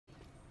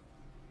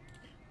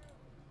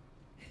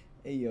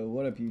Hey yo,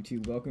 what up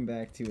YouTube? Welcome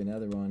back to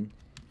another one.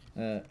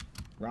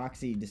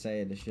 Roxy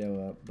decided to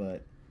show up,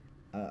 but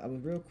I was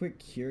real quick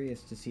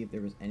curious to see if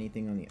there was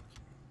anything on the...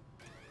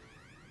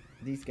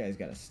 These guys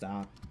gotta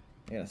stop.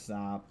 They gotta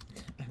stop.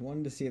 I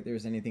wanted to see if there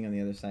was anything on the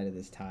other side of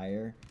this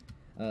tire,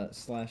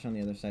 slash on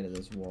the other side of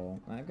this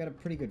wall. I've got a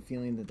pretty good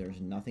feeling that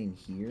there's nothing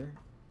here,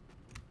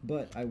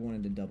 but I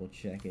wanted to double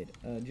check it,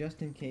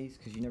 just in case,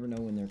 because you never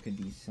know when there could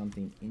be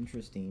something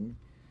interesting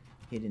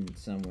hidden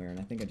somewhere. And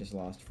I think I just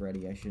lost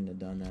Freddy. I shouldn't have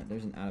done that.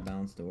 There's an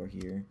out-of-bounds door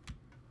here.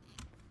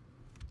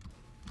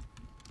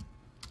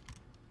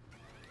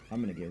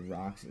 I'm gonna get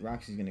Roxy.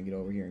 Roxy's gonna get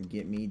over here and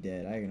get me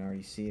dead. I can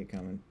already see it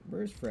coming.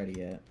 Where's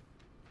Freddy at?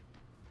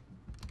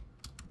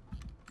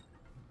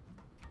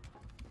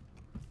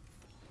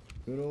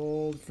 Good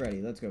old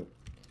Freddy. Let's go.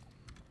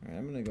 Alright,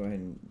 I'm gonna go ahead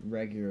and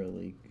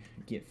regularly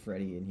get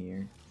Freddy in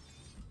here.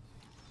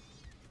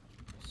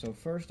 So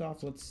first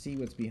off, let's see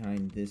what's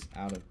behind this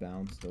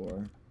out-of-bounds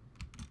door.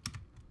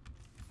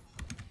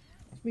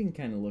 We can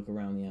kind of look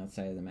around the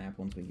outside of the map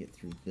once we get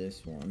through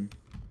this one.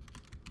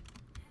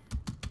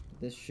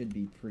 This should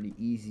be pretty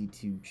easy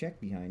to check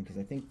behind, because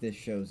I think this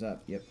shows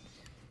up, yep,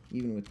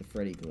 even with the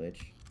Freddy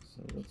glitch.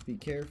 So let's be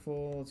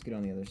careful. Let's get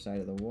on the other side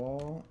of the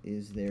wall.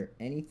 Is there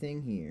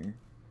anything here?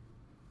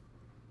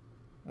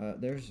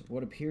 There's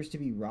what appears to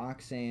be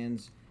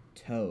Roxanne's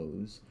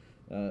toes.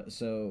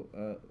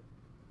 For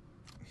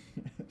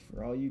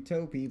all you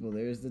toe people,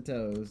 there's the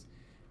toes.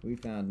 We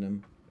found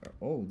them.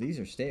 Oh, these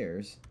are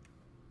stairs.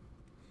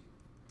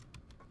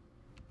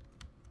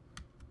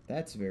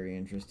 That's very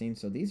interesting.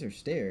 So these are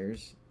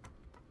stairs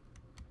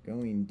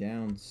going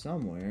down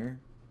somewhere.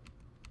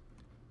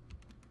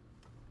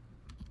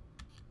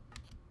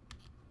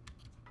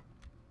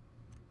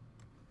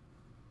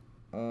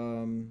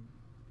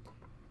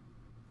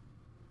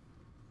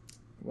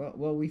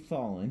 Well, we've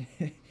fallen.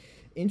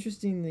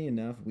 Interestingly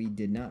enough, we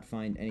did not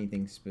find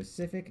anything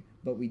specific,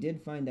 but we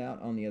did find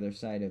out on the other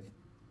side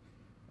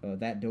of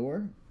that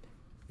door,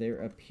 there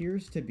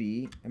appears to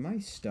be... Am I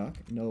stuck?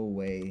 No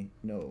way.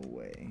 No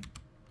way.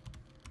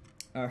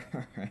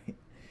 Alright.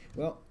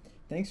 Well,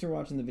 thanks for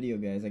watching the video,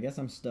 guys. I guess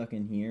I'm stuck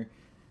in here.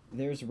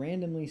 There's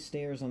randomly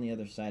stairs on the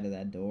other side of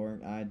that door.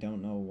 I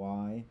don't know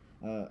why.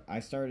 I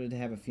started to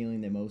have a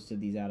feeling that most of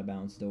these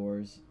out-of-bounds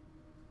doors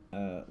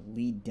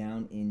lead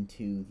down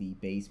into the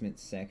basement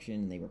section,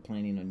 and they were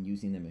planning on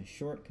using them as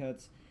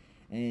shortcuts.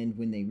 And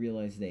when they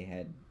realized they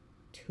had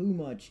too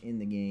much in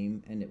the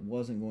game and it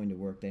wasn't going to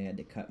work, they had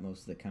to cut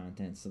most of the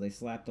content. So they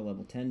slapped the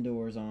level 10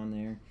 doors on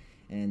there,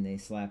 and they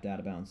slapped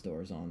out-of-bounds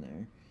doors on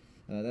there.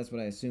 That's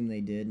what I assume they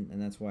did, and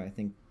that's why I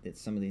think that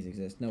some of these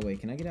exist. No, wait,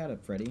 can I get out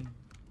of Freddy?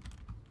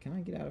 Can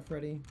I get out of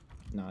Freddy?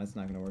 No, it's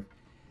not going to work.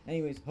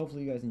 Anyways,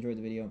 hopefully you guys enjoyed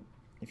the video.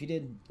 If you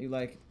did, you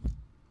like.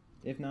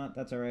 If not,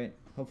 that's alright.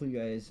 Hopefully you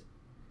guys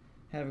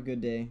have a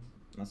good day.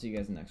 I'll see you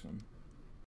guys in the next one.